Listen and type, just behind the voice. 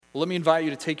Well, let me invite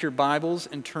you to take your Bibles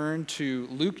and turn to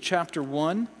Luke chapter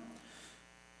 1.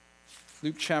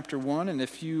 Luke chapter 1, and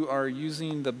if you are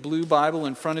using the blue Bible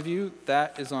in front of you,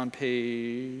 that is on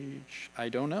page, I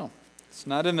don't know. It's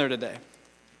not in there today.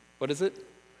 What is it?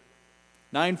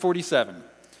 947.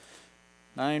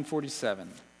 947.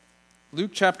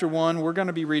 Luke chapter 1, we're going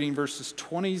to be reading verses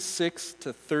 26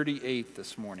 to 38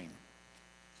 this morning.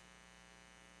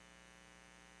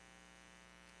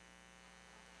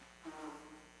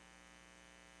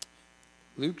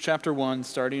 Luke chapter 1,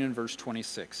 starting in verse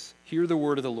 26. Hear the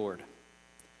word of the Lord.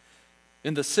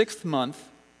 In the 6th month,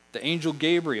 the angel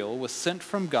Gabriel was sent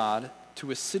from God to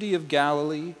a city of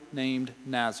Galilee named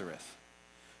Nazareth,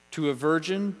 to a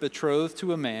virgin betrothed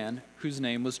to a man whose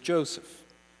name was Joseph,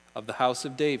 of the house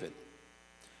of David.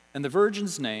 And the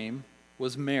virgin's name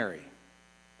was Mary.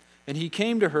 And he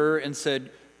came to her and said,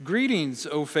 "Greetings,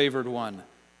 O favored one,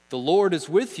 the Lord is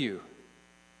with you."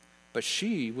 But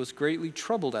she was greatly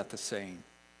troubled at the saying,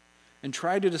 and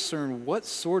tried to discern what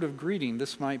sort of greeting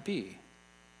this might be.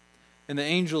 And the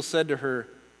angel said to her,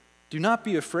 "Do not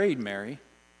be afraid, Mary,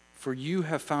 for you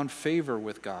have found favor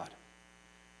with God.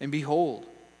 And behold,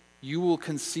 you will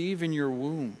conceive in your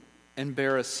womb and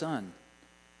bear a son,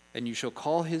 and you shall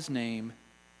call his name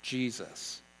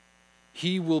Jesus.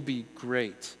 He will be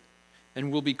great,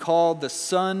 and will be called the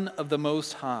Son of the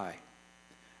Most High.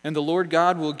 And the Lord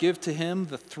God will give to him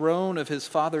the throne of his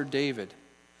father David,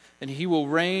 and he will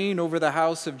reign over the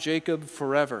house of Jacob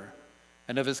forever,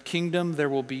 and of his kingdom there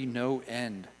will be no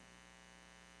end."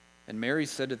 And Mary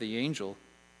said to the angel,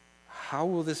 "How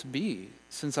will this be,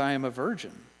 since I am a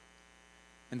virgin?"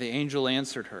 And the angel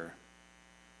answered her,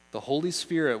 "The Holy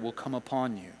Spirit will come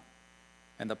upon you,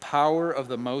 and the power of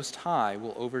the Most High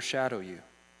will overshadow you.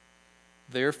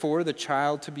 Therefore the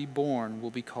child to be born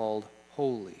will be called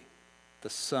Holy, the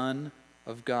Son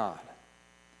of God.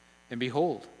 And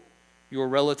behold, your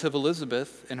relative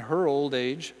Elizabeth, in her old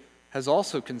age, has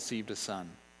also conceived a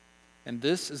son. And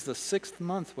this is the 6th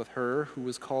month with her who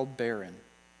was called barren.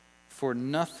 For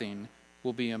nothing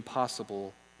will be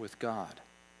impossible with God."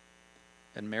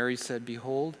 And Mary said,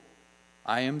 "Behold,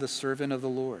 I am the servant of the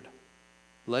Lord.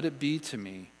 Let it be to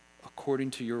me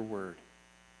according to your word."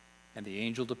 And the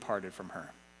angel departed from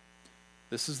her.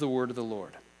 This is the word of the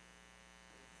Lord.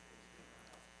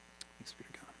 Thanks be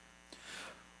to God.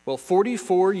 Well,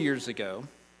 44 years ago,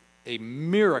 a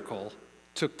miracle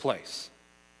took place.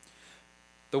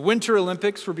 The Winter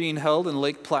Olympics were being held in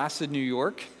Lake Placid, New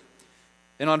York.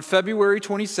 And on February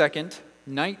 22nd,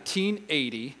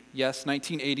 1980, yes,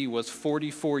 1980 was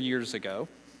 44 years ago,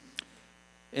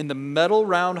 in the medal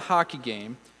round hockey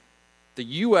game, the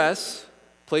U.S.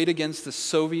 played against the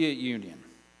Soviet Union.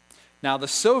 Now, the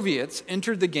Soviets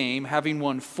entered the game having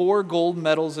won 4 gold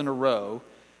medals in a row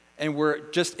and were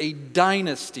just a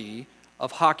dynasty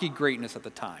of hockey greatness at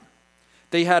the time.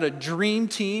 They had a dream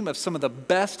team of some of the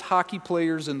best hockey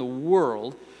players in the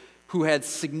world who had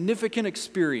significant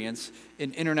experience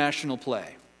in international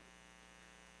play.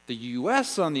 The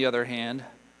U.S., on the other hand,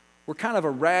 were kind of a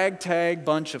ragtag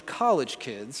bunch of college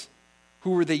kids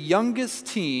who were the youngest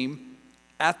team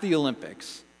at the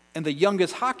Olympics and the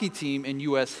youngest hockey team in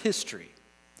U.S. history.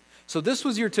 So this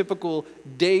was your typical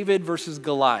David versus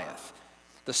Goliath.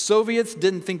 The Soviets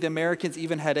didn't think the Americans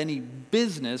even had any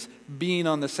business being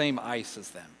on the same ice as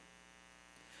them.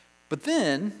 But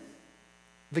then,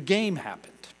 the game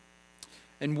happened.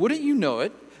 And wouldn't you know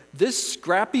it, this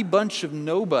scrappy bunch of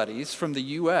nobodies from the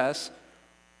U.S.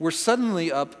 were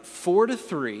suddenly up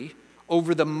 4-3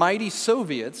 over the mighty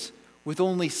Soviets with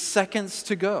only seconds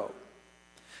to go.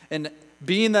 And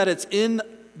being that it's in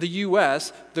the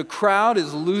U.S., the crowd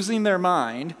is losing their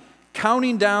mind,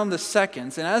 counting down the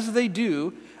seconds, and as they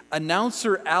do,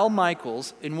 announcer Al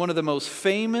Michaels, in one of the most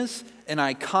famous and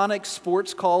iconic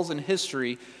sports calls in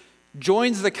history,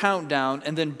 joins the countdown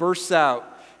and then bursts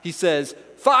out. He says,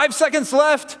 5 seconds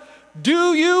left.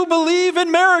 Do you believe in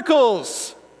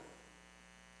miracles?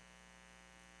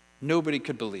 Nobody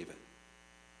could believe it.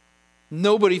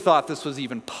 Nobody thought this was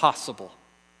even possible.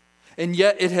 And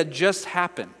yet it had just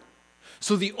happened.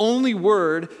 So the only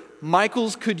word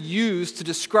Michaels could use to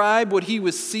describe what he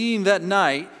was seeing that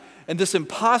night and this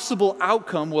impossible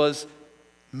outcome was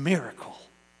miracle.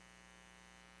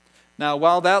 Now,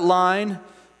 while that line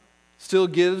still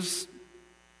gives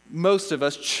most of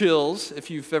us chills, if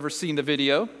you've ever seen the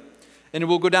video, and it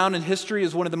will go down in history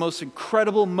as one of the most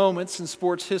incredible moments in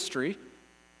sports history,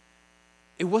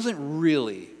 it wasn't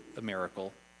really a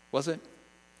miracle, was it?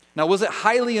 Now, was it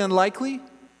highly unlikely?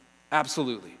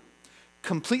 Absolutely.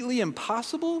 Completely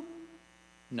impossible?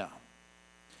 No.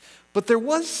 But there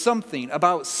was something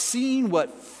about seeing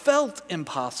what felt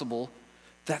impossible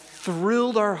that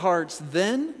thrilled our hearts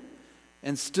then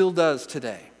and still does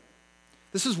today.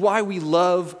 This is why we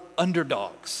love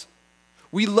underdogs.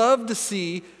 We love to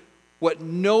see what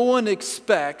no one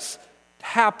expects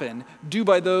happen do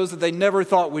by those that they never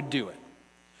thought would do it.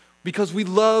 Because we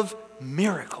love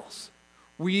miracles.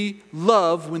 We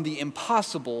love when the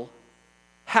impossible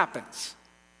happens.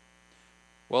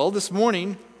 Well, this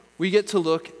morning, we get to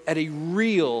look at a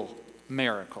real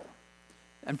miracle.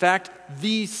 In fact,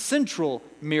 the central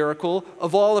miracle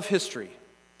of all of history.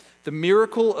 The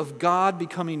miracle of God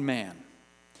becoming man.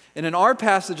 And in our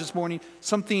passage this morning,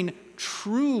 something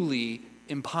truly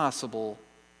impossible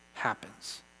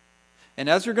happens. And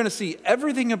as you're going to see,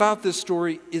 everything about this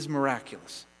story is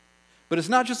miraculous. But it's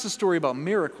not just a story about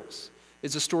miracles.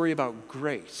 It's a story about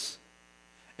grace.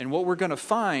 And what we're going to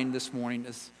find this morning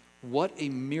is what a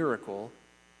miracle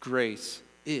grace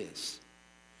is.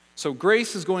 So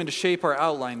grace is going to shape our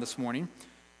outline this morning.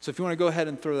 So if you want to go ahead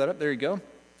and throw that up, there you go.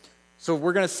 So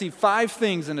we're going to see 5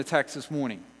 things in the text this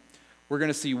morning. We're going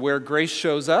to see where grace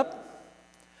shows up,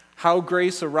 how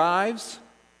grace arrives,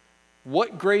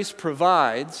 what grace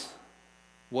provides,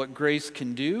 what grace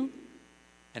can do,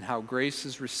 and how grace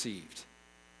is received.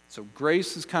 So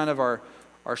grace is kind of our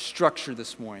structure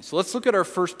this morning. So let's look at our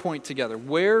first point together,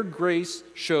 where grace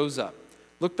shows up.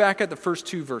 Look back at the first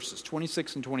 2 verses,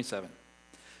 26 and 27.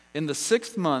 In the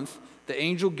 6th month, the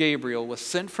angel Gabriel was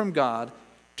sent from God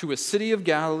to a city of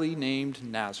Galilee named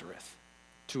Nazareth,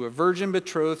 to a virgin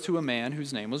betrothed to a man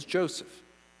whose name was Joseph,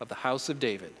 of the house of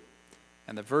David.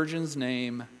 And the virgin's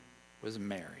name was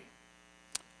Mary.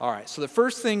 All right, so the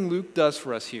first thing Luke does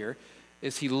for us here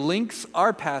is he links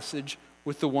our passage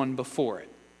with the one before it.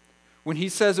 When he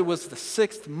says it was the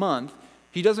 6th month,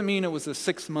 he doesn't mean it was the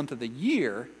 6th month of the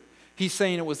year. He's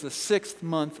saying it was the 6th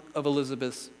month of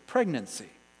Elizabeth's pregnancy.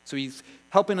 So he's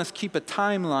helping us keep a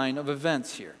timeline of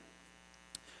events here.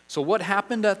 So what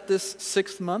happened at this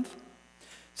 6th month?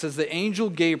 It says the angel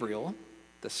Gabriel,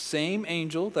 the same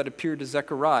angel that appeared to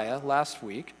Zechariah last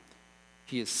week,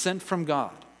 he is sent from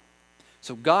God.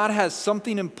 So God has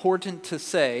something important to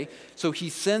say, so he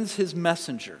sends his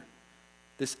messenger,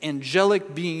 this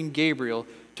angelic being Gabriel,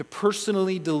 to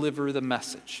personally deliver the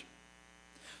message.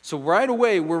 So right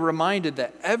away, we're reminded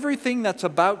that everything that's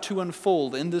about to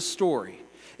unfold in this story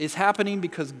is happening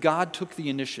because God took the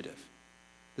initiative.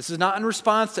 This is not in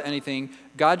response to anything.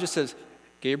 God just says,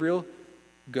 Gabriel,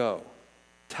 go.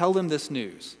 Tell them this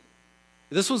news.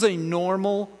 This was a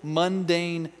normal,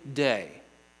 mundane day.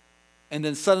 And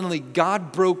then suddenly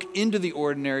God broke into the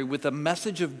ordinary with a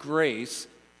message of grace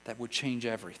that would change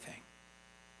everything.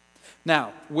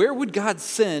 Now, where would God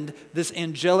send this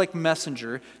angelic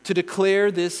messenger to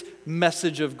declare this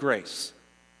message of grace?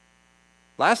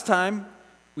 Last time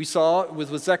we saw it was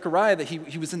with Zechariah that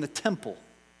he was in the temple.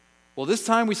 Well, this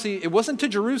time we see it wasn't to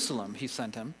Jerusalem he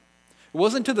sent him. It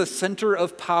wasn't to the center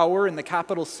of power in the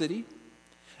capital city.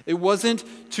 It wasn't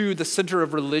to the center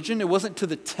of religion. It wasn't to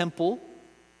the temple.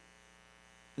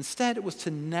 Instead, it was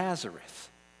to Nazareth,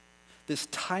 this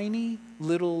tiny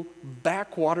little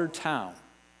backwater town.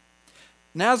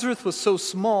 Nazareth was so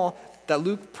small that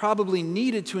Luke probably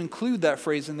needed to include that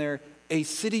phrase in there, a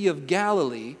city of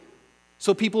Galilee,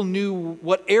 so people knew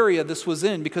what area this was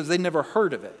in because they'd never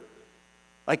heard of it.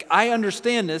 Like, I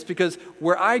understand this because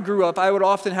where I grew up, I would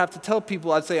often have to tell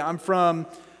people, I'd say, I'm from,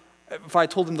 if I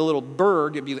told them the little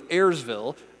burg, it'd be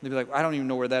Ayersville. They'd be like, I don't even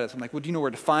know where that is. I'm like, well, do you know where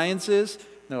Defiance is? And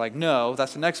they're like, no,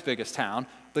 that's the next biggest town.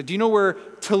 But do you know where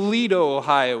Toledo,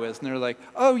 Ohio is? And they're like,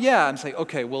 oh, yeah. I'm saying,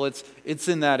 okay, well, it's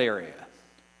in that area.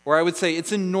 Or I would say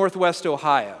it's in Northwest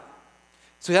Ohio.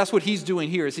 So that's what he's doing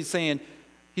here, is he's saying,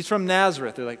 he's from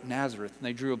Nazareth. They're like, Nazareth, and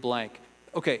they drew a blank.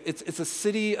 Okay, it's a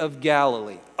city of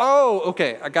Galilee. Oh,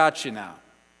 okay, I got you now.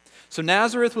 So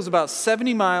Nazareth was about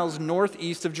 70 miles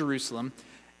northeast of Jerusalem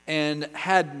and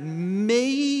had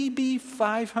maybe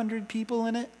 500 people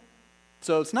in it.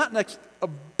 So it's not a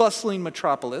bustling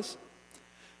metropolis.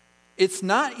 It's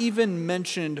not even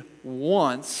mentioned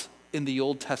once in the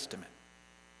Old Testament.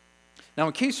 Now,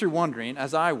 in case you're wondering,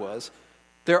 as I was,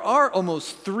 there are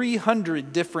almost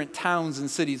 300 different towns and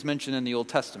cities mentioned in the Old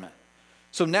Testament.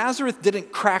 So Nazareth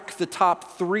didn't crack the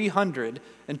top 300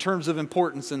 in terms of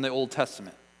importance in the Old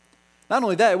Testament. Not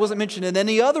only that, it wasn't mentioned in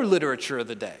any other literature of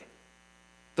the day.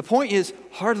 The point is,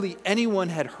 hardly anyone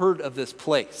had heard of this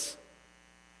place.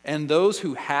 And those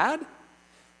who had,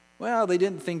 well, they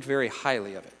didn't think very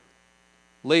highly of it.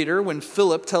 Later, when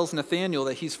Philip tells Nathanael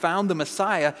that he's found the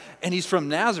Messiah and he's from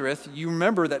Nazareth, you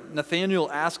remember that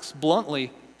Nathanael asks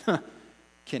bluntly,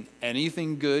 can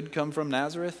anything good come from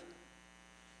Nazareth?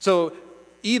 So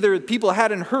either people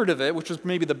hadn't heard of it, which was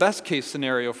maybe the best case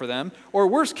scenario for them, or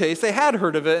worst case, they had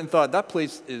heard of it and thought, that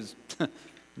place is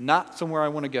not somewhere I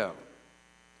want to go.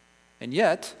 And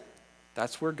yet,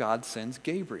 that's where God sends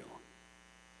Gabriel.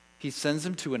 He sends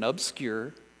him to an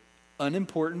obscure,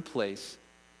 unimportant place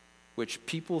which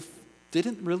people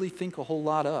didn't really think a whole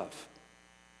lot of.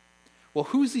 Well,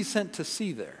 who's he sent to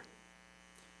see there?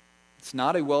 It's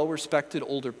not a well-respected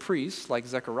older priest like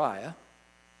Zechariah.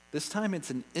 This time it's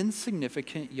an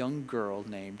insignificant young girl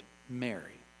named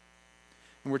Mary.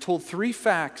 And we're told 3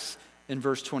 facts in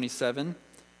verse 27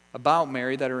 about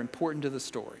Mary that are important to the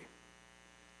story.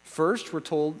 First, we're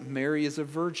told Mary is a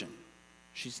virgin.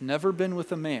 She's never been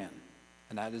with a man,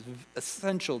 and that is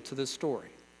essential to this story.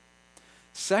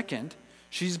 Second,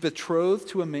 she's betrothed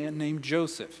to a man named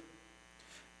Joseph.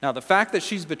 Now, the fact that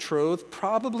she's betrothed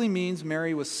probably means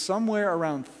Mary was somewhere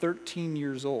around 13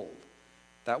 years old.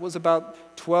 That was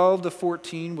about 12 to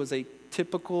 14 was a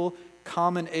typical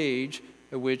common age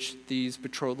at which these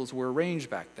betrothals were arranged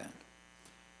back then.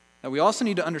 Now, we also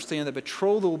need to understand that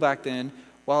betrothal back then,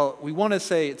 while we want to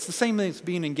say it's the same thing as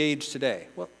being engaged today,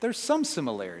 well, there's some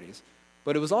similarities,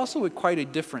 but it was also quite a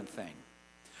different thing.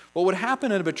 What would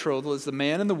happen in a betrothal is the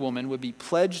man and the woman would be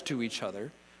pledged to each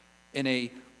other in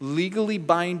a legally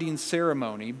binding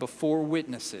ceremony before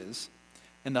witnesses,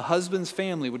 and the husband's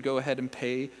family would go ahead and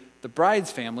pay the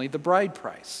bride's family the bride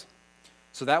price.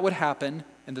 So that would happen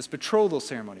in this betrothal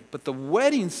ceremony. But the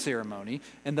wedding ceremony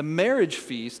and the marriage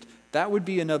feast, that would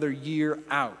be another year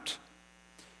out.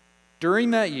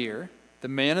 During that year, the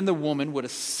man and the woman would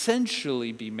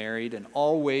essentially be married in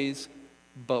all ways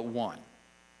but one.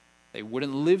 They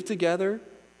wouldn't live together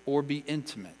or be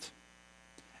intimate.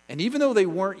 And even though they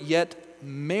weren't yet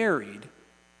married,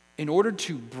 in order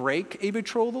to break a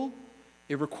betrothal,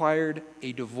 it required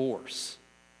a divorce.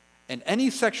 And any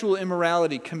sexual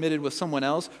immorality committed with someone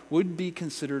else would be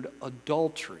considered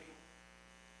adultery.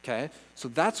 Okay? So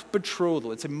that's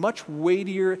betrothal. It's a much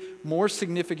weightier, more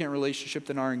significant relationship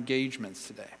than our engagements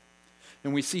today.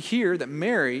 And we see here that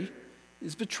Mary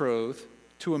is betrothed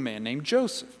to a man named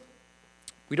Joseph.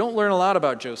 We don't learn a lot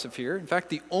about Joseph here. In fact,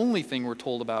 the only thing we're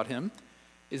told about him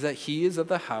is that he is of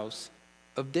the house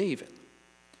of David.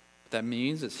 What that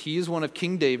means is he is one of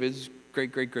King David's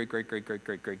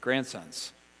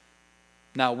great-great-great-great-great-great-great-grandsons.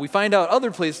 Now, we find out other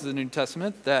places in the New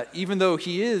Testament that even though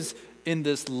he is in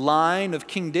this line of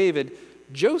King David,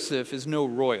 Joseph is no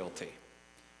royalty.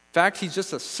 In fact, he's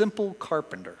just a simple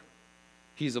carpenter.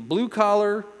 He's a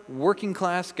blue-collar,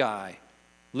 working-class guy,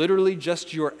 literally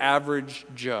just your average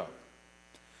Joe.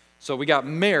 So we got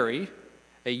Mary,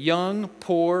 a young,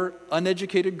 poor,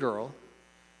 uneducated girl,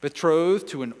 betrothed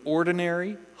to an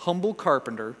ordinary, humble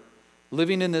carpenter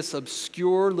living in this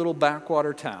obscure little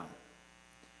backwater town.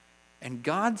 And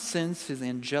God sends his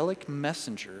angelic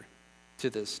messenger to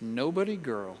this nobody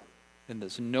girl in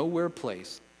this nowhere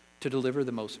place to deliver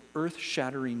the most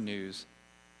earth-shattering news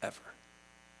ever.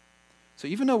 So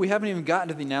even though we haven't even gotten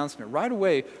to the announcement, right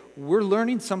away, we're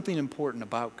learning something important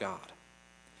about God.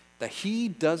 That he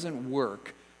doesn't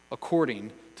work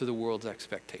according to the world's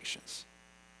expectations.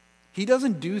 He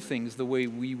doesn't do things the way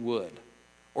we would,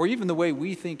 or even the way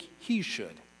we think he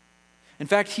should. In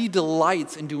fact, he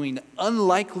delights in doing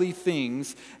unlikely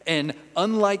things in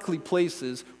unlikely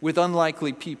places with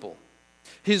unlikely people.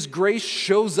 His grace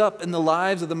shows up in the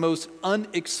lives of the most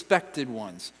unexpected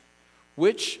ones,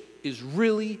 which is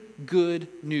really good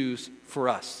news for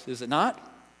us, is it not?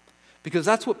 Because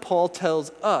that's what Paul tells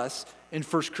us in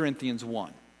 1 Corinthians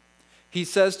 1. He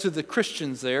says to the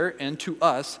Christians there and to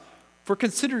us, "For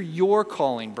consider your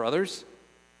calling, brothers.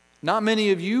 Not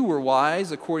many of you were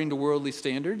wise according to worldly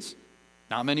standards.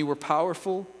 Not many were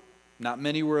powerful. Not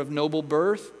many were of noble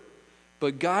birth.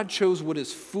 But God chose what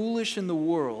is foolish in the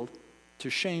world to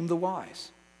shame the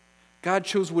wise. God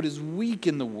chose what is weak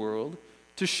in the world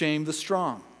to shame the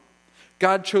strong.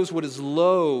 God chose what is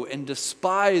low and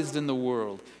despised in the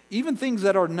world, even things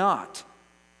that are not,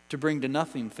 to bring to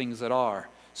nothing things that are,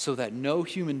 so that no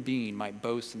human being might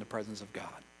boast in the presence of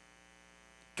God."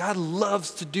 God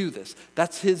loves to do this.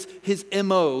 That's his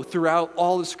MO throughout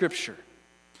all of Scripture.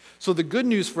 So the good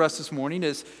news for us this morning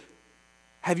is,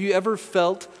 have you ever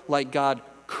felt like God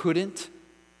couldn't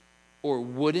or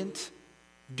wouldn't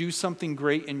do something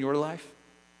great in your life?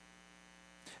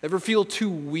 Ever feel too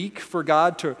weak for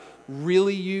God to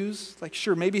really use? Like,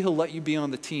 sure, maybe he'll let you be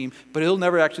on the team, but he'll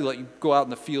never actually let you go out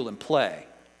in the field and play.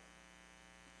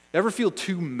 Ever feel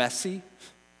too messy?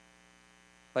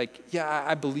 Like, yeah,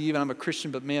 I believe and I'm a Christian,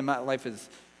 but man, my life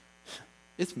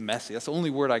it's messy. That's the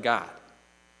only word I got.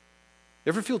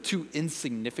 Ever feel too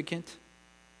insignificant?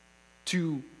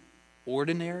 Too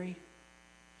ordinary?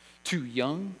 Too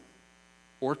young?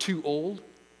 or too old?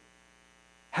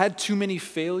 Had too many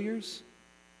failures?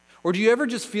 Or do you ever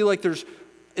just feel like there's,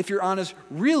 if you're honest,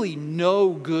 really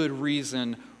no good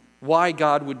reason why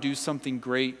God would do something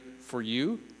great for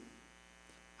you?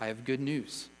 I have good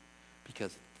news,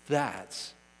 because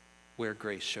that's where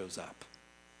grace shows up.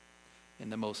 In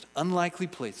the most unlikely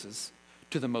places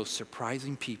to the most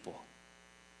surprising people.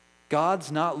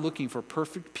 God's not looking for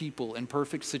perfect people in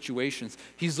perfect situations.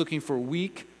 He's looking for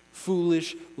weak,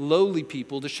 foolish, lowly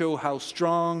people to show how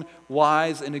strong,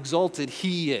 wise, and exalted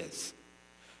He is.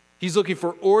 He's looking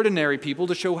for ordinary people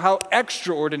to show how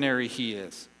extraordinary He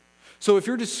is. So if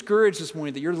you're discouraged this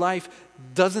morning that your life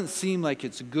doesn't seem like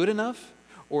it's good enough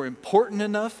or important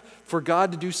enough for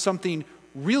God to do something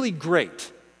really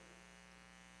great,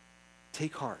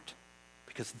 take heart,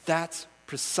 because that's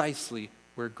precisely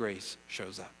where grace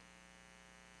shows up.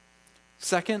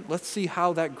 Second, let's see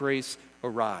how that grace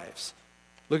arrives.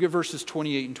 Look at verses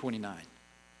 28 and 29.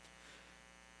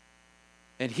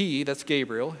 And he, that's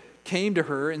Gabriel, came to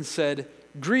her and said,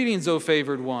 "Greetings, O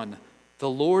favored one, the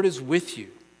Lord is with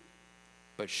you."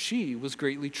 But she was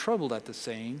greatly troubled at the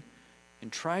saying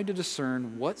and tried to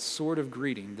discern what sort of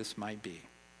greeting this might be.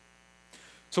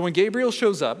 So when Gabriel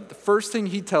shows up, the first thing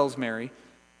he tells Mary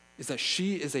is that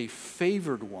she is a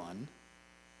favored one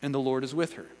and the Lord is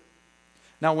with her.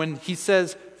 Now, when he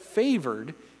says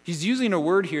favored, he's using a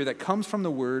word here that comes from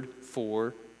the word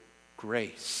for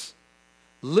grace.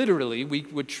 Literally, we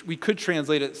could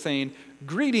translate it saying,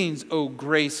 "Greetings, O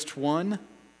graced one."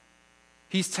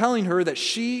 He's telling her that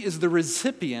she is the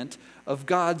recipient of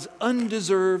God's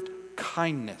undeserved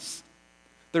kindness.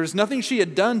 There's nothing she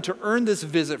had done to earn this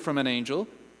visit from an angel.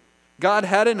 God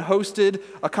hadn't hosted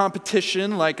a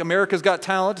competition like America's Got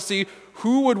Talent to see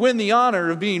who would win the honor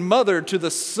of being mother to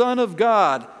the Son of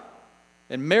God.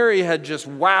 And Mary had just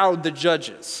wowed the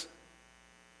judges.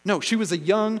 No, she was a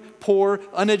young, poor,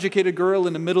 uneducated girl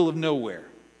in the middle of nowhere.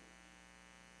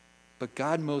 But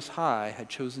God Most High had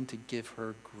chosen to give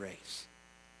her grace.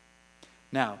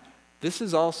 Now, this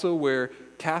is also where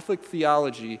Catholic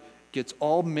theology gets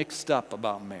all mixed up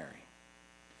about Mary.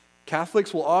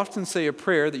 Catholics will often say a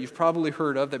prayer that you've probably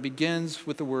heard of that begins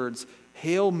with the words,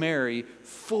 "Hail Mary,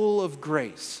 full of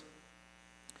grace."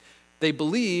 They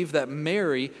believe that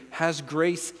Mary has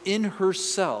grace in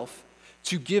herself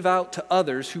to give out to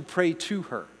others who pray to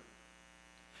her.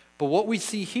 But what we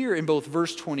see here in both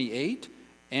verse 28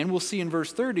 and we'll see in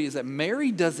verse 30 is that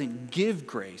Mary doesn't give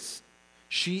grace,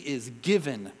 she is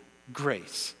given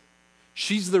grace.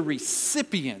 She's the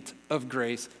recipient of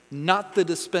grace, not the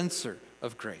dispenser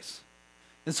of grace.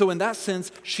 And so in that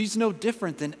sense, she's no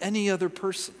different than any other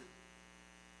person.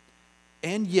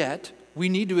 And yet, we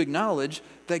need to acknowledge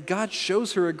that God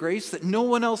shows her a grace that no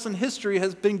one else in history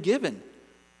has been given.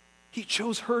 He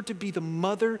chose her to be the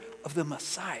mother of the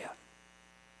Messiah.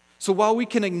 So while we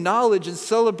can acknowledge and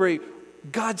celebrate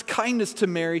God's kindness to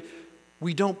Mary,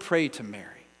 we don't pray to Mary.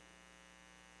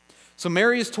 So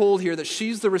Mary is told here that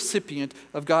she's the recipient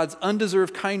of God's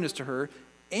undeserved kindness to her,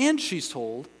 and she's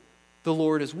told, "The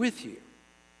Lord is with you."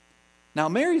 Now,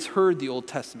 Mary's heard the Old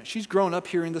Testament. She's grown up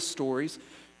hearing the stories,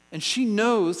 and she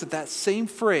knows that that same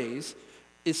phrase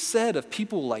is said of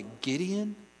people like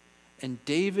Gideon and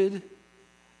David.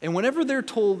 And whenever they're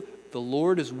told, "The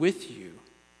Lord is with you,"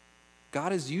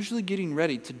 God is usually getting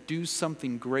ready to do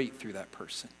something great through that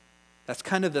person. That's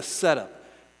kind of the setup.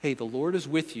 Hey, the Lord is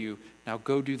with you. Now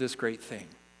go do this great thing.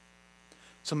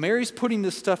 So Mary's putting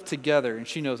this stuff together, and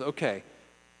she knows, okay,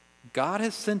 God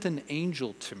has sent an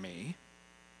angel to me.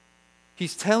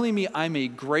 He's telling me I'm a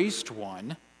graced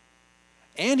one,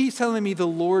 and he's telling me the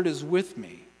Lord is with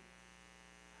me.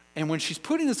 And when she's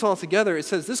putting this all together, it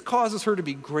says this causes her to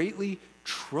be greatly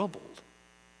troubled.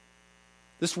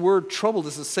 This word troubled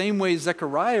is the same way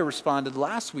Zechariah responded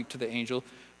last week to the angel,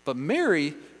 but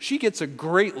Mary, she gets a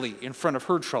greatly in front of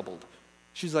her troubled.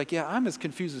 She's like, yeah, I'm as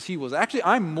confused as he was. Actually,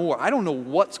 I'm more. I don't know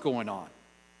what's going on.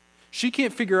 She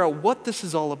can't figure out what this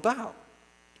is all about.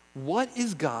 What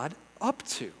is God up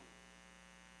to?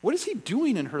 What is he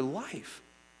doing in her life?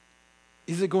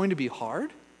 Is it going to be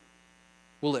hard?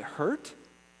 Will it hurt?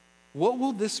 What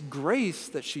will this grace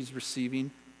that she's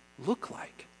receiving look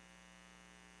like?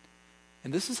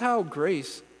 And this is how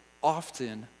grace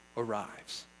often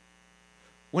arrives.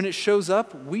 When it shows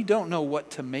up, we don't know what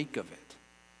to make of it.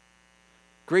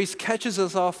 Grace catches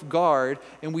us off guard,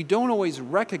 and we don't always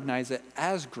recognize it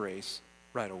as grace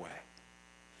right away.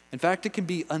 In fact, it can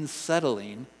be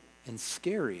unsettling and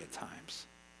scary at times.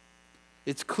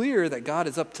 It's clear that God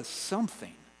is up to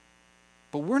something,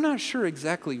 but we're not sure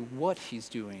exactly what he's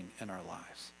doing in our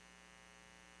lives.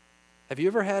 Have you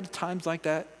ever had times like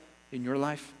that in your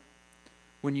life?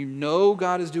 when you know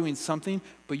God is doing something,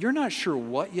 but you're not sure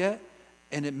what yet,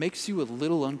 and it makes you a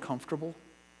little uncomfortable?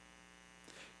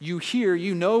 You hear,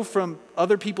 you know from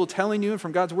other people telling you and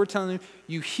from God's word telling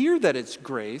you hear that it's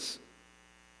grace,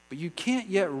 but you can't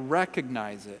yet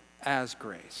recognize it as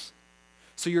grace.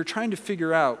 So you're trying to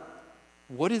figure out,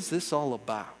 what is this all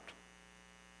about?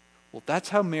 Well, that's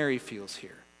how Mary feels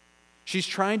here. She's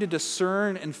trying to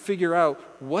discern and figure out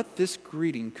what this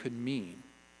greeting could mean.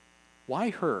 Why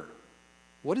her?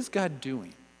 What is God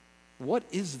doing? What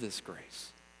is this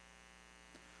grace?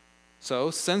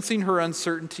 So, sensing her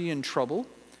uncertainty and trouble,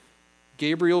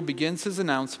 Gabriel begins his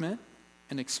announcement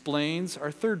and explains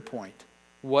our third point,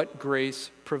 what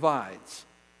grace provides.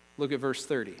 Look at verse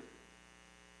 30.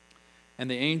 And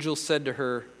the angel said to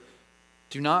her,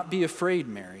 "Do not be afraid,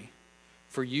 Mary,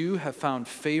 for you have found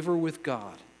favor with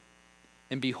God.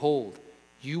 And behold,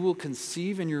 you will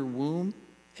conceive in your womb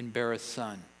and bear a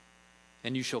son,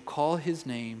 and you shall call his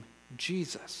name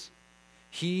Jesus.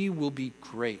 He will be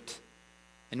great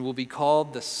and will be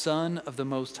called the Son of the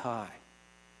Most High.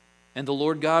 And the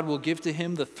Lord God will give to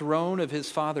him the throne of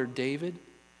his father David,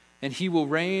 and he will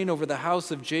reign over the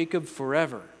house of Jacob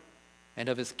forever, and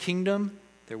of his kingdom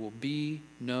there will be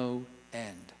no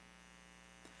end."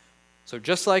 So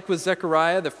just like with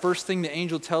Zechariah, the first thing the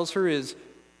angel tells her is,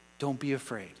 don't be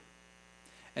afraid.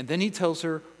 And then he tells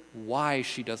her why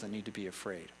she doesn't need to be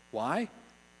afraid. Why?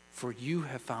 For you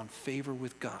have found favor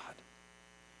with God.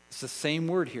 It's the same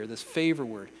word here, this favor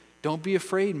word. Don't be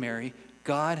afraid, Mary.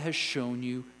 God has shown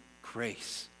you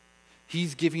grace.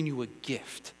 He's giving you a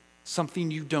gift,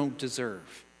 something you don't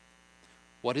deserve.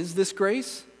 What is this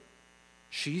grace?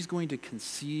 She's going to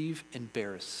conceive and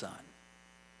bear a son.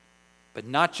 But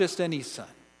not just any son.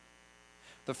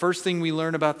 The first thing we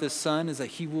learn about this son is that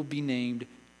he will be named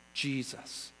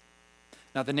Jesus.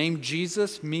 Now, the name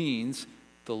Jesus means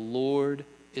the Lord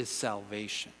is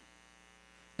salvation.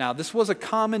 Now, this was a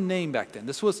common name back then.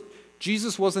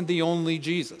 Jesus wasn't the only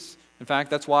Jesus. In fact,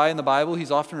 that's why in the Bible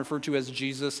he's often referred to as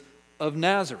Jesus of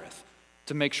Nazareth,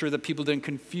 to make sure that people didn't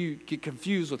get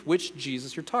confused with which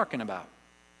Jesus you're talking about.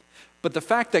 But the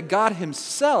fact that God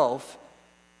himself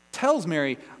tells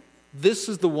Mary, this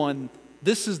is the one,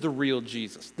 this is the real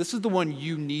Jesus. This is the one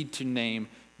you need to name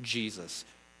Jesus.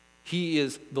 He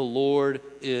is the Lord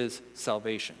is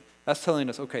salvation. That's telling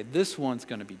us, okay, this one's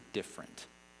going to be different.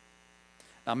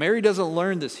 Now, Mary doesn't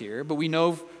learn this here, but we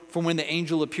know from when the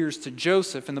angel appears to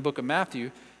Joseph in the book of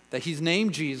Matthew that he's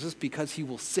named Jesus because he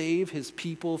will save his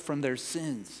people from their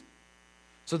sins.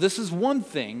 So this is one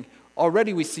thing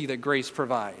already we see that grace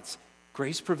provides.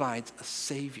 Grace provides a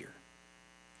Savior.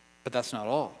 But that's not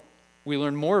all. We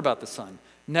learn more about the Son.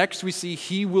 Next, we see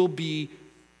he will be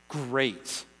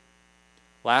great.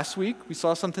 Last week, we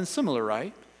saw something similar,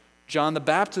 right? John the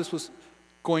Baptist was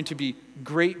going to be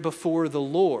great before the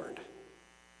Lord.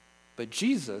 But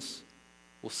Jesus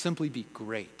will simply be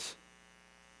great.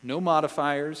 No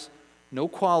modifiers, no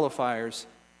qualifiers,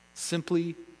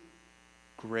 simply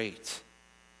great.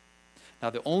 Now,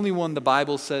 the only one the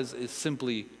Bible says is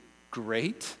simply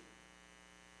great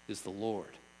is the Lord.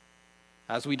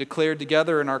 As we declared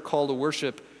together in our call to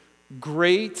worship,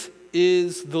 great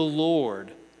is the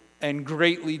Lord and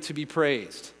greatly to be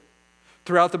praised.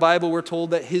 Throughout the Bible, we're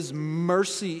told that his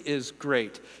mercy is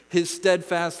great. His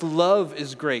steadfast love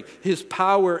is great. His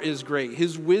power is great.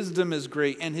 His wisdom is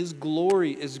great. And his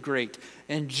glory is great.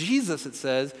 And Jesus, it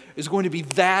says, is going to be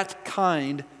that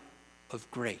kind of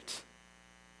great.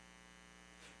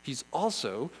 He's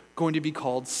also going to be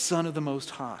called Son of the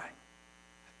Most High.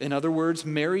 In other words,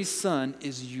 Mary's son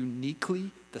is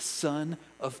uniquely the Son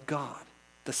of God,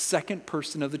 the second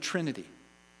person of the Trinity.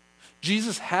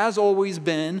 Jesus has always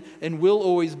been and will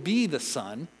always be the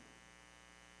Son,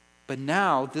 but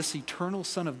now this eternal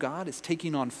Son of God is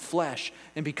taking on flesh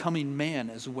and becoming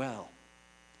man as well.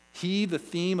 He, the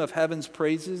theme of heaven's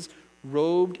praises,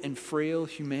 robed in frail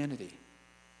humanity.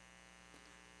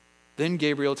 Then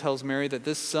Gabriel tells Mary that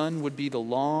this son would be the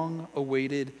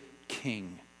long-awaited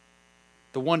king,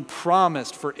 the one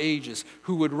promised for ages,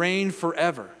 who would reign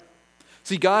forever.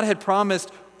 See, God had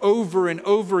promised over and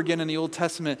over again in the Old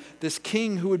Testament this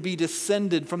king who would be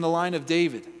descended from the line of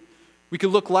David. We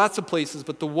could look lots of places,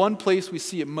 but the one place we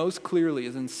see it most clearly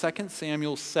is in 2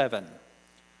 Samuel 7.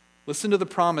 Listen to the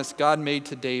promise God made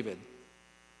to David.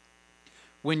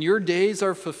 "When your days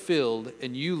are fulfilled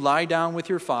and you lie down with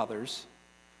your fathers,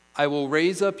 I will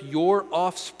raise up your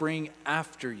offspring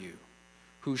after you,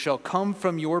 who shall come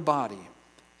from your body,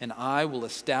 and I will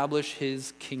establish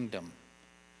his kingdom.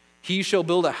 He shall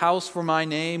build a house for my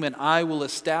name, and I will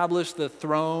establish the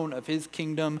throne of his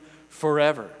kingdom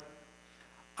forever.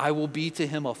 I will be to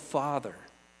him a father,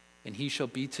 and he shall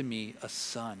be to me a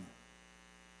son.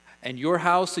 And your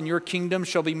house and your kingdom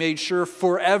shall be made sure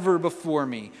forever before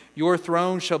me. Your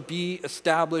throne shall be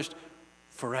established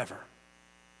forever.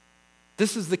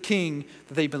 This is the king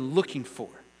that they've been looking for,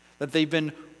 that they've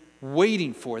been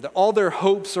waiting for, that all their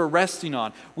hopes are resting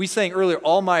on. We sang earlier,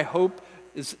 all my hope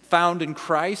is found in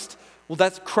Christ. Well,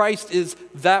 that's Christ is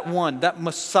that one, that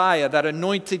Messiah, that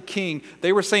anointed king.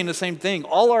 They were saying the same thing.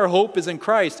 All our hope is in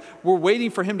Christ. We're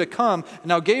waiting for him to come. And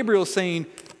now Gabriel's saying,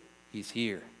 he's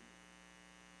here.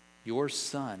 Your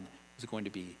son is going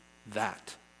to be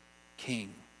that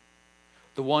king.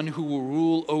 The one who will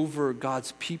rule over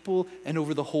God's people and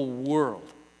over the whole world.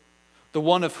 The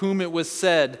one of whom it was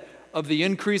said, of the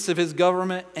increase of his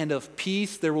government and of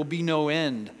peace there will be no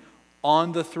end,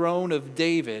 on the throne of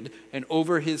David and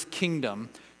over his kingdom,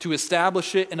 to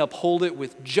establish it and uphold it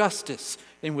with justice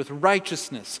and with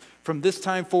righteousness from this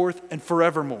time forth and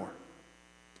forevermore.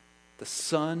 The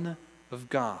Son of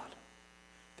God,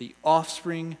 the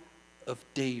offspring of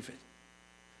David.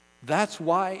 That's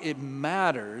why it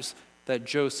matters that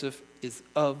Joseph is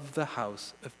of the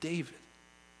house of David,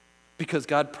 because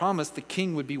God promised the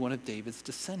king would be one of David's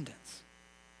descendants.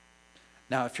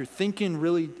 Now, if you're thinking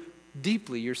really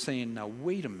deeply, you're saying, now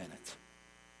wait a minute.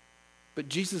 But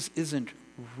Jesus isn't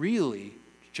really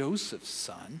Joseph's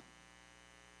son,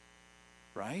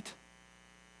 right?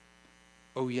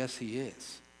 Oh, yes, he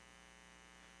is.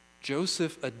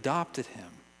 Joseph adopted him,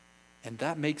 and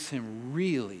that makes him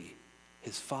really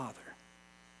his father.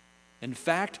 In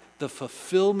fact, the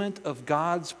fulfillment of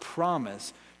God's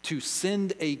promise to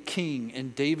send a king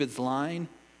in David's line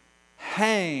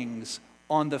hangs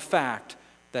on the fact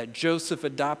that Joseph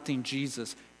adopting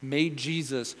Jesus made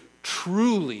Jesus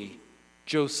truly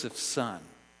Joseph's son,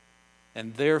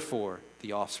 and therefore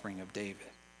the offspring of David.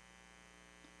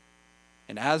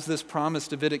 And as this promised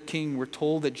Davidic king, we're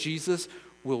told that Jesus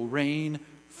will reign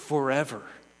forever,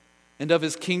 and of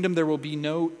his kingdom there will be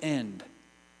no end,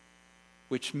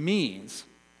 which means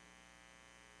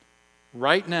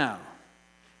right now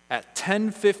at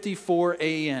 10:54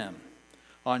 a.m.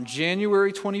 on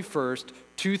January 21st,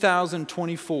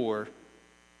 2024,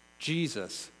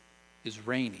 Jesus is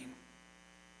reigning.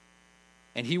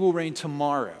 And he will reign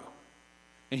tomorrow,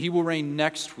 and he will reign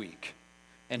next week,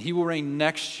 and he will reign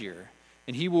next year,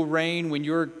 and he will reign when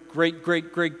your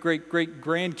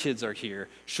great-great-great-great-great-grandkids are here,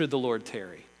 should the Lord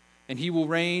tarry. And he will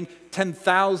reign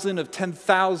 10,000 of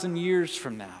 10,000 years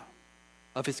from now.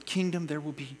 Of his kingdom there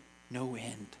will be no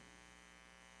end.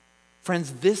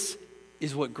 Friends, this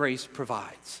is what grace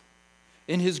provides.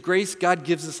 In his grace, God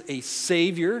gives us a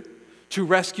Savior to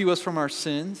rescue us from our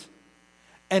sins,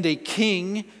 and a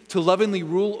king to lovingly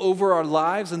rule over our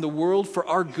lives and the world for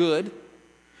our good.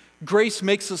 Grace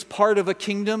makes us part of a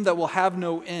kingdom that will have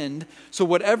no end. So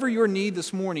whatever your need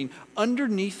this morning,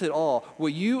 underneath it all,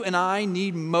 what you and I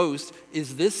need most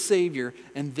is this Savior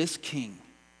and this King.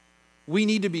 We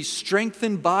need to be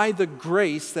strengthened by the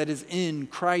grace that is in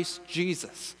Christ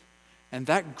Jesus. And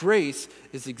that grace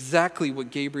is exactly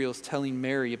what Gabriel's telling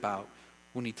Mary about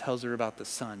when he tells her about the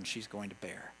son she's going to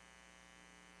bear.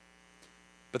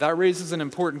 But that raises an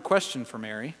important question for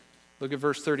Mary. Look at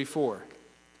verse 34.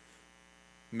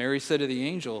 Mary said to the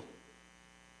angel,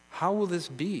 "How will this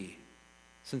be,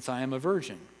 since I am a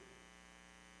virgin?"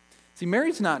 See,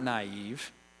 Mary's not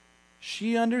naive.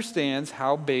 She understands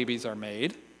how babies are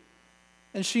made,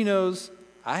 and she knows,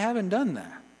 I haven't done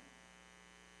that.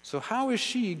 So how is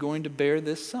she going to bear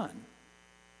this son?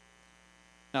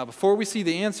 Now, before we see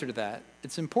the answer to that,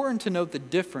 it's important to note the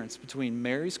difference between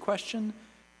Mary's question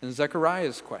and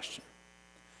Zechariah's question.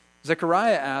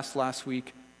 Zechariah asked last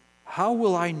week, how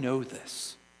will I know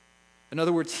this? In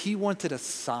other words, he wanted a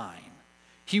sign.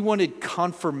 He wanted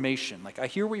confirmation. Like, I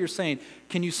hear what you're saying.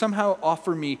 Can you somehow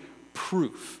offer me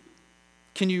proof?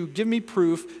 Can you give me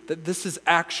proof that this is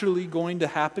actually going to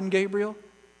happen, Gabriel?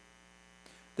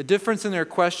 The difference in their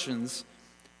questions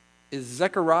is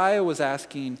Zechariah was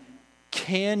asking,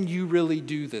 can you really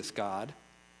do this, God?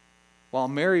 While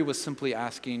Mary was simply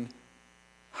asking,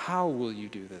 how will you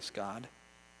do this, God?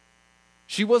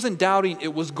 She wasn't doubting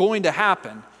it was going to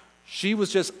happen. She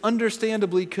was just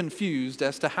understandably confused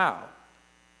as to how.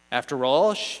 After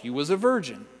all, she was a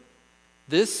virgin.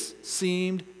 This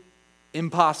seemed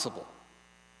impossible.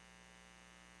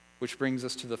 Which brings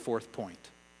us to the fourth point,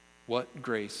 what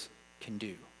grace can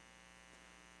do.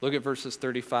 Look at verses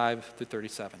 35 through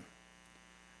 37.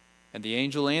 And the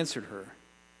angel answered her,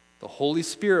 the Holy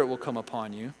Spirit will come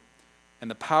upon you, and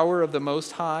the power of the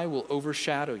Most High will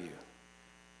overshadow you.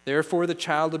 Therefore the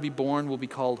child to be born will be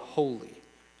called Holy,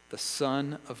 the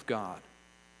Son of God.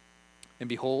 And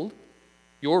behold,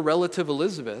 your relative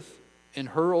Elizabeth, in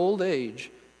her old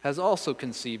age, has also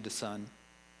conceived a son,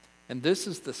 and this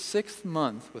is the 6th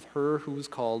month with her who is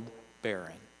called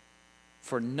barren.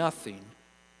 For nothing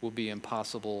will be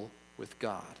impossible with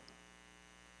God."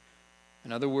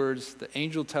 In other words, the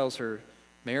angel tells her,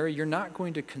 "Mary, you're not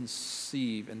going to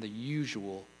conceive in the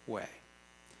usual way.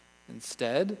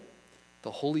 Instead,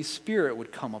 the Holy Spirit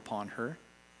would come upon her,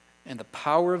 and the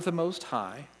power of the Most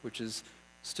High," which is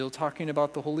still talking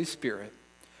about the Holy Spirit,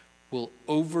 "will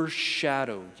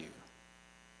overshadow you."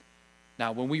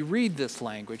 Now, when we read this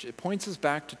language, it points us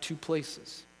back to 2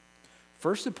 places.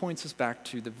 First, it points us back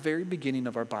to the very beginning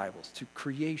of our Bibles, to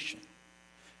creation.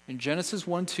 In Genesis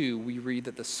 1:2, we read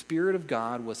that the Spirit of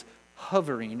God was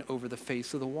hovering over the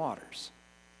face of the waters.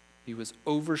 He was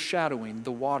overshadowing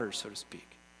the waters, so to speak.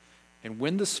 And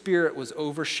when the Spirit was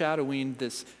overshadowing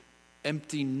this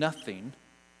empty nothing,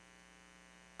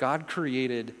 God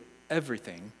created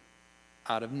everything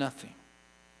out of nothing.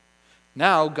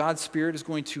 Now, God's Spirit is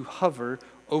going to hover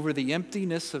over the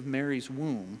emptiness of Mary's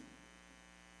womb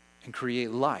and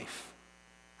create life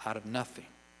out of nothing.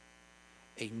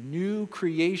 A new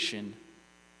creation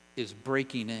is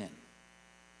breaking in.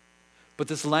 But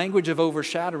this language of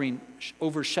overshadowing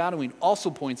also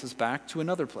points us back to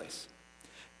another place.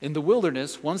 In the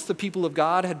wilderness, once the people of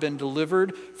God had been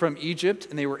delivered from Egypt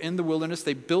and they were in the wilderness,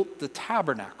 they built the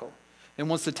tabernacle. And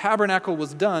once the tabernacle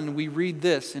was done, we read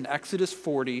this in Exodus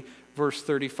 40, verse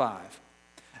 35.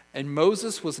 "And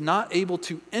Moses was not able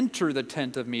to enter the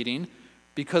tent of meeting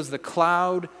because the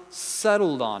cloud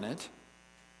settled on it."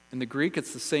 In the Greek,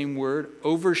 it's the same word,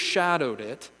 overshadowed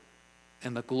it,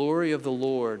 "and the glory of the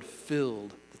Lord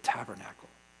filled the tabernacle."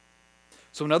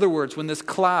 So in other words, when this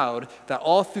cloud that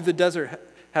all through the desert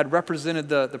had represented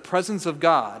the presence of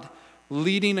God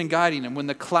leading and guiding him, when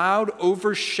the cloud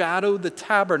overshadowed the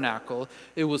tabernacle,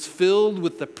 it was filled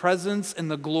with the presence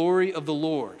and the glory of the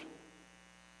Lord.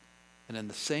 And in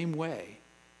the same way,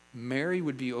 Mary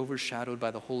would be overshadowed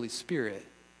by the Holy Spirit,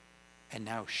 and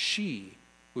now she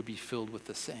would be filled with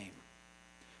the same.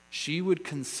 She would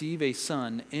conceive a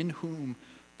son in whom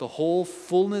the whole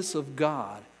fullness of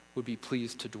God would be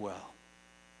pleased to dwell.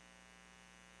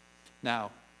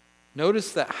 Now,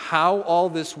 notice that how all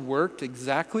this worked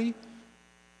exactly,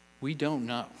 we don't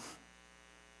know.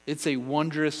 It's a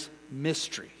wondrous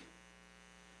mystery.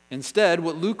 Instead,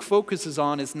 what Luke focuses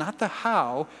on is not the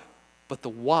how, but the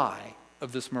why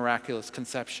of this miraculous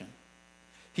conception.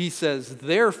 He says,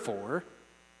 "Therefore,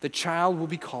 the child will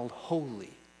be called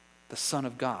holy, the Son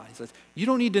of God." He says, you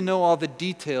don't need to know all the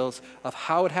details of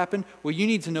how it happened. What you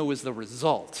need to know is the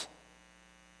result.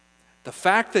 The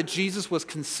fact that Jesus was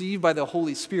conceived by the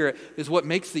Holy Spirit is what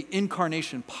makes the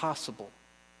incarnation possible.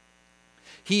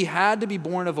 He had to be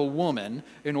born of a woman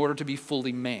in order to be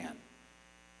fully man,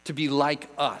 to be like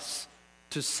us,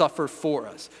 to suffer for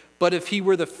us. But if he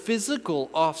were the physical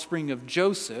offspring of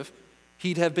Joseph,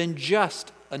 he'd have been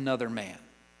just another man.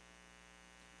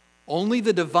 Only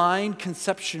the divine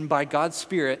conception by God's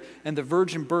Spirit and the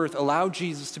virgin birth allowed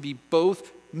Jesus to be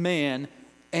both man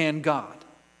and God.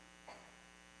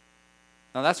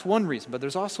 Now that's one reason, but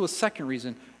there's also a second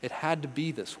reason it had to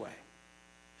be this way.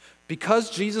 Because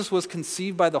Jesus was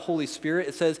conceived by the Holy Spirit,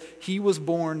 it says he was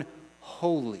born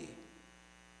holy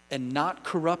and not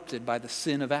corrupted by the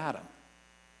sin of Adam.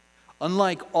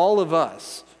 Unlike all of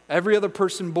us, every other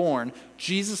person born,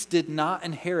 Jesus did not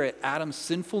inherit Adam's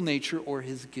sinful nature or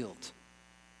his guilt.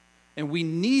 And we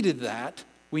needed that.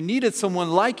 We needed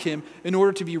someone like him in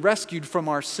order to be rescued from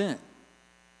our sin.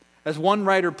 As one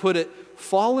writer put it,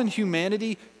 fallen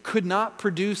humanity could not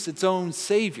produce its own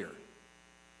Savior.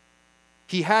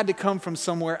 He had to come from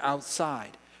somewhere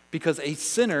outside because a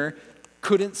sinner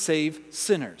couldn't save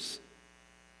sinners.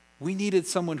 We needed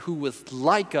someone who was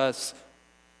like us,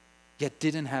 yet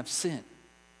didn't have sin.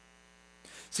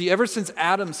 See, ever since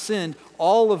Adam sinned,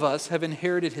 all of us have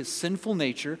inherited his sinful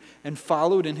nature and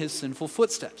followed in his sinful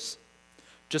footsteps.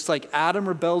 Just like Adam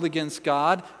rebelled against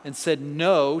God and said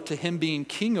no to him being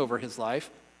king over his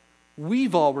life,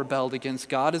 we've all rebelled against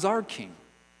God as our king.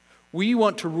 We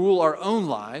want to rule our own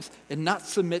lives and not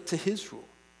submit to his rule.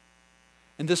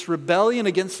 And this rebellion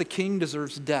against the king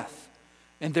deserves death.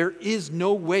 And there is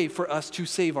no way for us to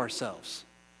save ourselves.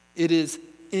 It is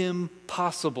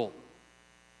impossible.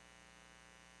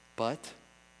 But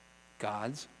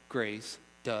God's grace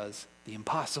does the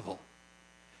impossible.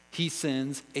 He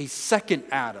sends a second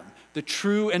Adam, the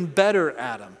true and better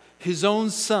Adam, his own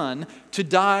son, to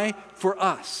die for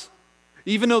us.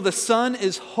 Even though the Son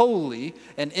is holy,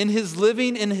 and in his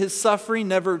living, in his suffering,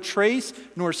 never trace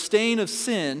nor stain of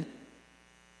sin,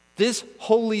 this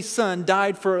holy Son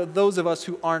died for those of us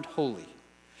who aren't holy.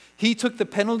 He took the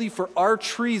penalty for our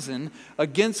treason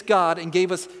against God and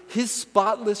gave us his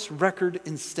spotless record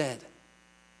instead.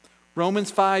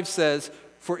 Romans 5 says,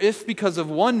 "For if because of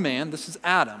one man," this is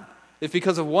Adam, "if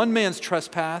because of one man's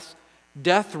trespass,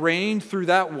 death reigned through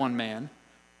that one man,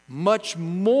 much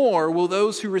more will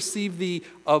those who receive the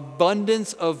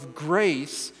abundance of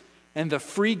grace and the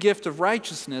free gift of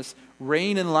righteousness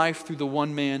reign in life through the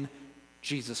one man,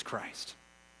 Jesus Christ."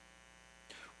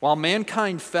 While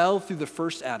mankind fell through the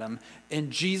first Adam,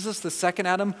 in Jesus, the second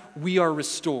Adam, we are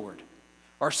restored.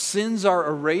 Our sins are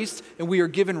erased, and we are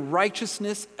given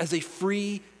righteousness as a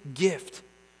free gift.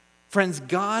 Friends,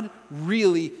 God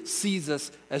really sees us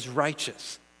as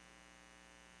righteous.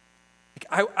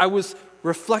 I was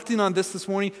reflecting on this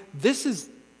morning. This is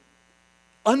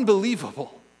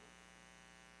unbelievable.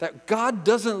 That God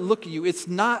doesn't look at you. It's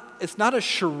not a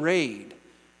charade.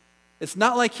 It's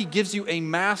not like he gives you a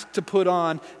mask to put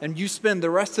on and you spend the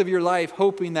rest of your life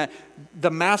hoping that the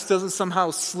mask doesn't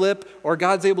somehow slip or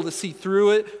God's able to see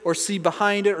through it or see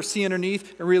behind it or see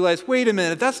underneath and realize, wait a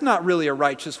minute, that's not really a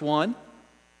righteous one.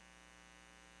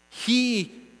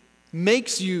 He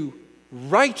makes you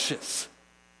righteous.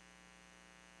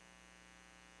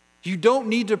 You don't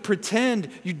need to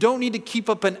pretend. You don't need to keep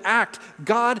up an act.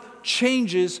 God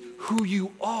changes who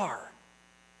you are.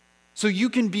 So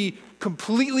you can be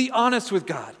completely honest with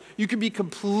God. You can be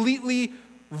completely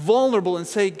vulnerable and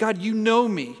say, God, you know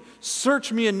me.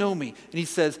 Search me and know me. And he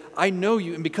says, I know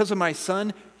you. And because of my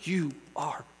son, you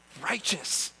are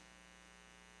righteous.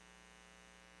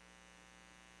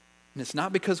 And it's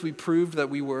not because we proved that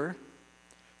we were.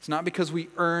 It's not because we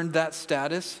earned that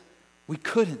status. We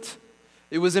couldn't.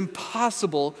 It was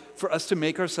impossible for us to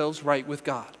make ourselves right with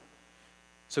God.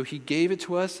 So he gave it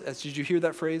to us, as did you hear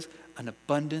that phrase? An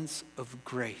abundance of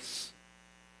grace.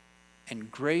 And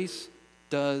grace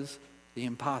does the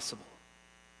impossible.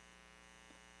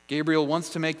 Gabriel wants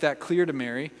to make that clear to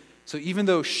Mary, so even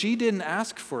though she didn't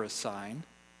ask for a sign,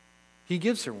 he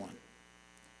gives her one.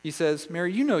 He says,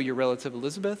 Mary, you know your relative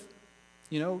Elizabeth,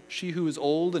 she who is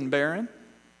old and barren.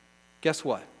 Guess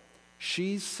what?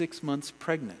 She's 6 months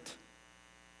pregnant.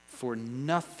 For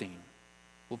nothing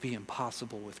will be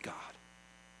impossible with God.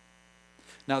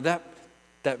 Now that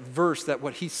verse, that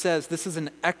what he says, this is an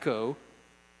echo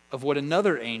of what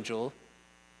another angel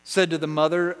said to the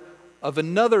mother of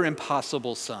another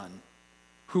impossible son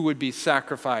who would be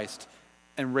sacrificed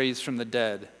and raised from the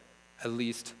dead, at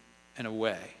least in a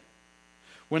way.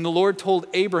 When the Lord told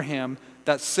Abraham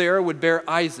that Sarah would bear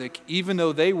Isaac, even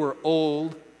though they were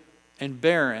old and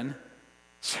barren,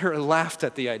 Sarah laughed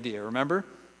at the idea, remember?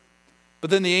 But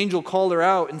then the angel called her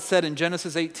out and said in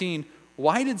Genesis 18,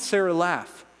 why did Sarah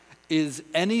laugh? Is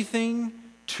anything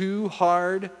too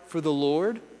hard for the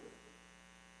Lord?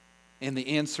 And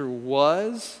the answer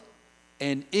was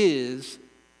and is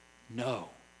no.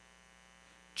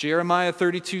 Jeremiah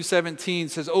 32:17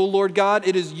 says, O Lord God,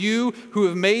 it is you who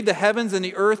have made the heavens and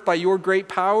the earth by your great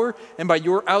power and by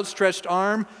your outstretched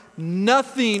arm.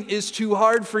 Nothing is too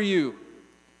hard for you.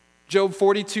 Job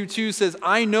 42:2 says,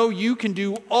 I know you can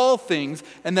do all things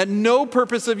and that no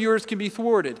purpose of yours can be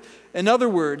thwarted. In other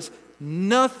words,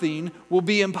 nothing will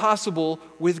be impossible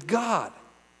with God.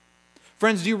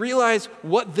 Friends, do you realize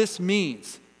what this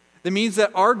means? It means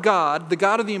that our God, the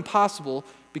God of the impossible,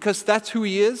 because that's who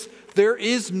he is, there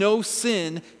is no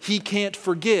sin he can't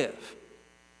forgive.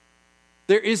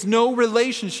 There is no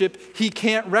relationship he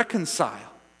can't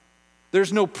reconcile.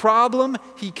 There's no problem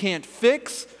he can't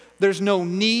fix. There's no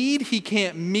need he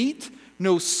can't meet,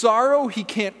 no sorrow he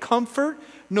can't comfort,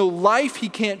 no life he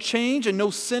can't change, and no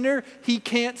sinner he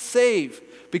can't save,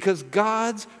 because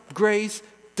God's grace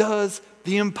does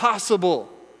the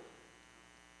impossible.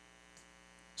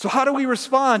 So how do we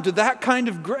respond to that kind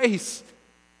of grace?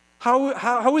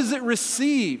 How is it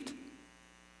received?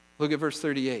 Look at verse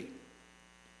 38.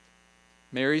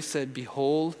 Mary said,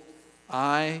 Behold,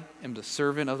 I am the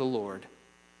servant of the Lord.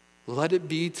 Let it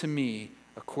be to me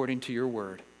according to your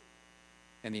word.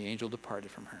 And the angel departed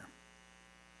from her.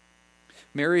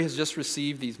 Mary has just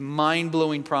received these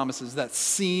mind-blowing promises that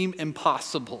seem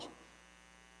impossible.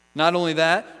 Not only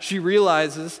that, she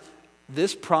realizes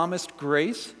this promised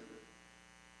grace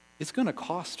is going to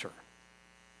cost her.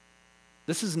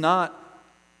 This is not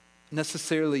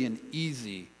necessarily an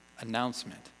easy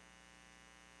announcement.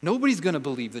 Nobody's going to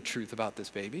believe the truth about this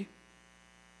baby.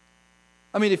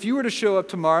 I mean, if you were to show up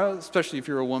tomorrow, especially if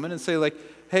you're a woman, and say like,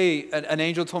 hey, an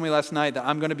angel told me last night that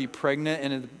I'm going to be pregnant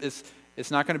and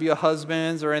it's not going to be a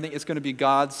husband's or anything, it's going to be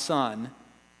God's son,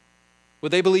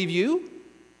 would they believe you?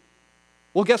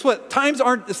 Well, guess what?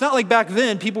 It's not like back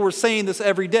then people were saying this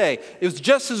every day. It was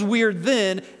just as weird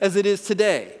then as it is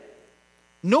today.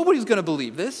 Nobody's going to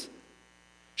believe this.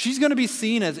 She's going to be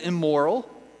seen as immoral.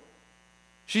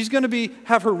 She's going to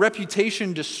have her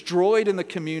reputation destroyed in the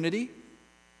community.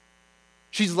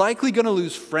 She's likely going to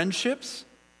lose friendships.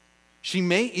 She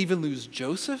may even lose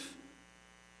Joseph.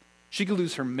 She could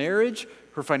lose her marriage,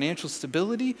 her financial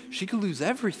stability. She could lose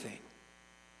everything.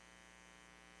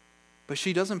 But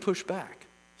she doesn't push back.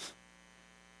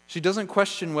 She doesn't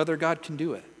question whether God can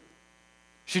do it.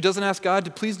 She doesn't ask God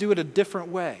to please do it a different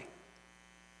way.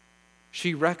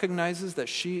 She recognizes that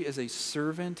she is a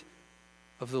servant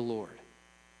of the Lord.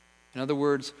 In other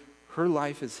words, her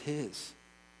life is His.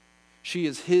 She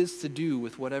is His to do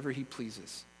with whatever He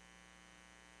pleases.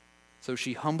 So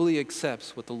she humbly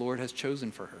accepts what the Lord has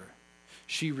chosen for her.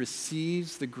 She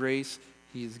receives the grace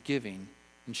He is giving,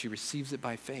 and she receives it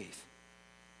by faith.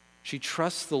 She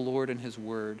trusts the Lord and His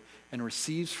word and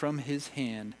receives from His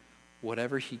hand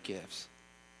whatever He gives.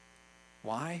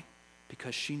 Why?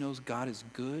 Because she knows God is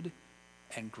good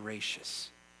and gracious.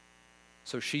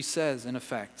 So she says, in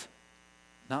effect,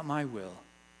 not my will,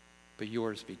 but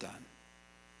yours be done.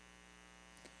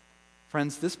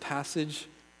 Friends, this passage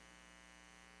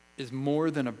is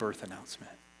more than a birth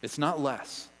announcement. It's not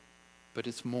less, but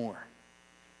it's more.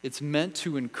 It's meant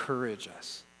to encourage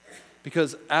us.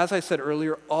 Because, as I said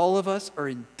earlier, all of us are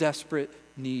in desperate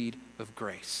need of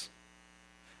grace.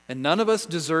 And none of us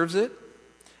deserves it,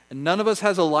 and none of us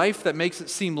has a life that makes it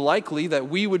seem likely that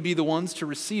we would be the ones to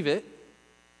receive it.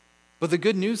 But the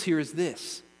good news here is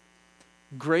this: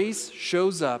 grace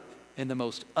shows up in the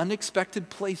most unexpected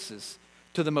places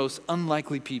to the most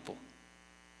unlikely people.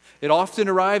 It often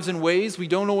arrives in ways we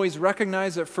don't always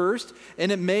recognize at first,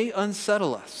 and it may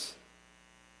unsettle us.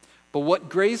 But what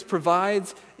grace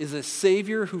provides is a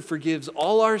Savior who forgives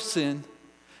all our sin,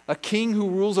 a King who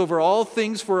rules over all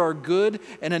things for our good,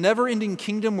 and a never-ending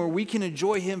kingdom where we can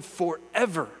enjoy Him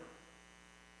forever.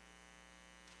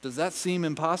 Does that seem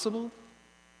impossible?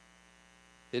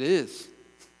 It is.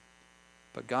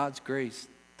 But God's grace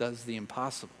does the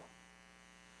impossible.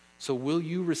 So will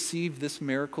you receive this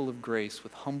miracle of grace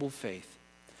with humble faith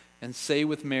and say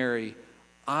with Mary,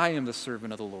 I am the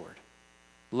servant of the Lord.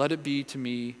 Let it be to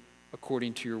me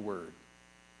according to your word.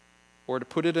 Or to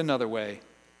put it another way,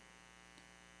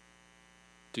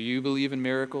 do you believe in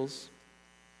miracles?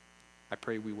 I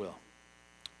pray we will.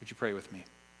 Would you pray with me?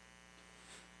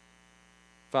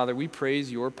 Father, we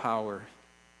praise your power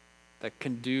that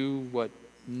can do what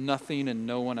nothing and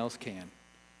no one else can.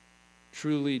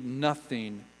 Truly,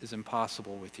 nothing is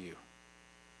impossible with you.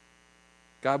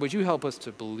 God, would you help us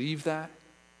to believe that?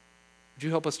 Would you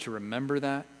help us to remember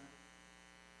that?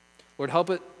 Lord,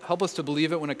 help us to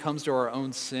believe it when it comes to our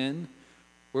own sin,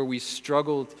 where we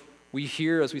struggled. We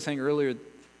hear, as we sang earlier,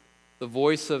 the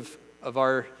voice of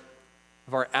our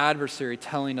adversary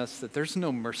telling us that there's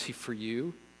no mercy for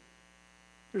you.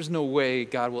 There's no way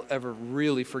God will ever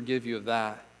really forgive you of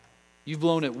that. You've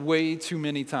blown it way too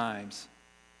many times.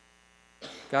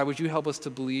 God, would you help us to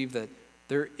believe that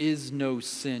there is no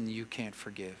sin you can't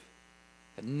forgive,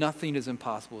 that nothing is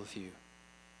impossible with you.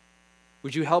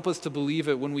 Would you help us to believe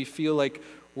it when we feel like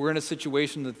we're in a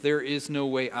situation that there is no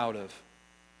way out of?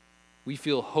 We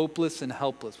feel hopeless and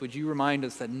helpless. Would you remind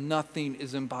us that nothing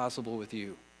is impossible with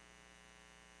you?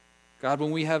 God, when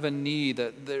we have a need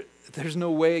that there's no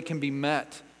way it can be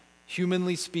met,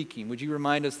 humanly speaking, would you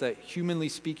remind us that humanly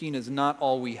speaking is not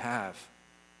all we have?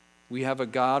 We have a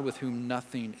God with whom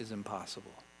nothing is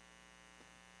impossible.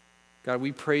 God,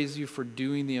 we praise you for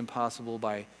doing the impossible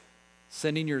by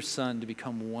sending your Son to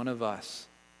become one of us,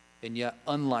 and yet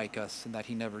unlike us in that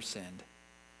he never sinned.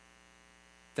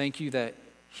 Thank you that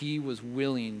he was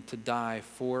willing to die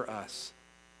for us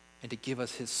and to give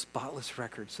us his spotless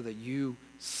record so that you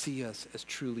see us as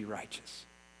truly righteous.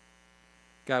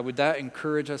 God, would that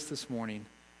encourage us this morning?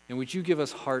 And would you give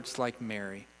us hearts like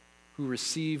Mary, who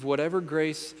receive whatever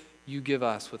grace you give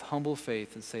us with humble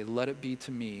faith and say, let it be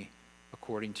to me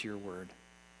according to your word.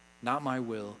 Not my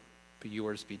will, but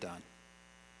yours be done.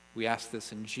 We ask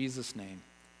this in Jesus' name.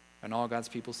 And all God's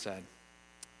people said,